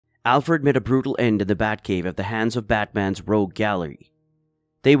Alfred met a brutal end in the Batcave at the hands of Batman's rogue gallery.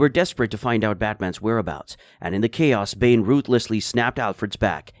 They were desperate to find out Batman's whereabouts, and in the chaos, Bane ruthlessly snapped Alfred's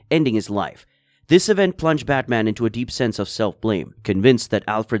back, ending his life. This event plunged Batman into a deep sense of self-blame, convinced that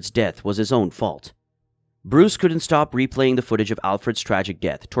Alfred's death was his own fault. Bruce couldn't stop replaying the footage of Alfred's tragic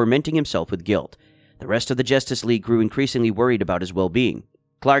death, tormenting himself with guilt. The rest of the Justice League grew increasingly worried about his well-being.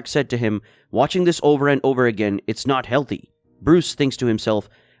 Clark said to him, "Watching this over and over again, it's not healthy." Bruce thinks to himself,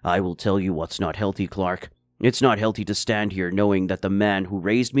 "I will tell you what's not healthy, Clark. It's not healthy to stand here knowing that the man who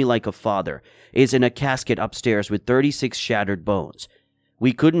raised me like a father is in a casket upstairs with 36 shattered bones.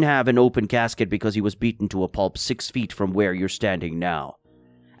 We couldn't have an open casket because he was beaten to a pulp 6 feet from where you're standing now."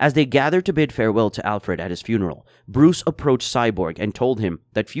 As they gathered to bid farewell to Alfred at his funeral, Bruce approached Cyborg and told him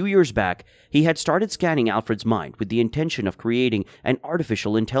that few years back he had started scanning Alfred's mind with the intention of creating an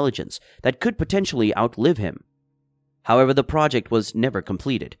artificial intelligence that could potentially outlive him. However, the project was never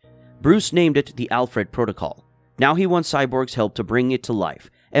completed. Bruce named it the Alfred Protocol. Now he wants Cyborg's help to bring it to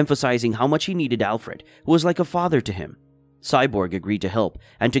life, emphasizing how much he needed Alfred, who was like a father to him. Cyborg agreed to help,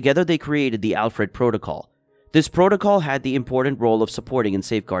 and together they created the Alfred Protocol. This protocol had the important role of supporting and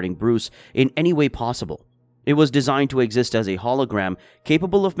safeguarding Bruce in any way possible. It was designed to exist as a hologram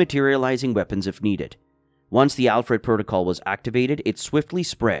capable of materializing weapons if needed. Once the Alfred Protocol was activated, it swiftly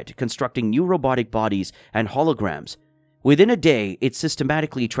spread, constructing new robotic bodies and holograms. Within a day, it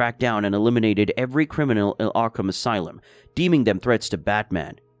systematically tracked down and eliminated every criminal in Arkham Asylum, deeming them threats to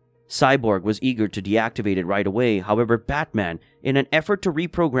Batman. Cyborg was eager to deactivate it right away. However, Batman, in an effort to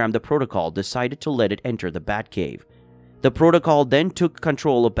reprogram the protocol, decided to let it enter the Batcave. The protocol then took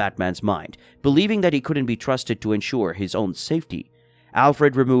control of Batman's mind, believing that he couldn't be trusted to ensure his own safety.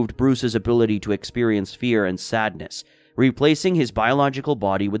 Alfred removed Bruce's ability to experience fear and sadness, replacing his biological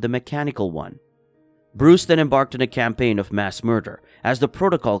body with the mechanical one. Bruce then embarked on a campaign of mass murder, as the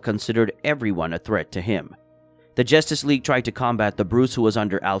protocol considered everyone a threat to him. The Justice League tried to combat the Bruce who was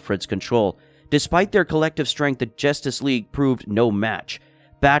under Alfred's control. Despite their collective strength, the Justice League proved no match.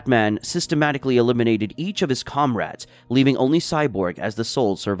 Batman systematically eliminated each of his comrades, leaving only Cyborg as the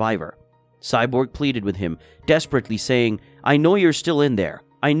sole survivor. Cyborg pleaded with him, desperately saying, "I know you're still in there.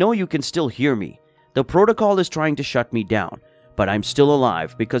 I know you can still hear me. The protocol is trying to shut me down, but I'm still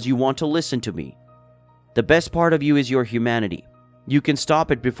alive because you want to listen to me. The best part of you is your humanity. You can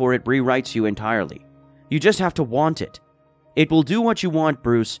stop it before it rewrites you entirely. You just have to want it. It will do what you want,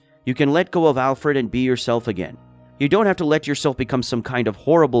 Bruce. You can let go of Alfred and be yourself again. You don't have to let yourself become some kind of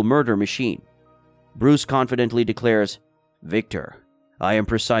horrible murder machine." Bruce confidently declares, "Victor, I am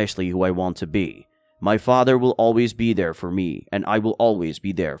precisely who I want to be. My father will always be there for me, and I will always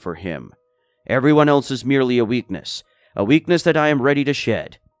be there for him. Everyone else is merely a weakness that I am ready to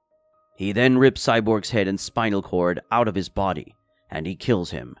shed." He then rips Cyborg's head and spinal cord out of his body, and he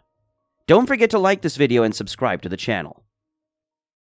kills him. Don't forget to like this video and subscribe to the channel.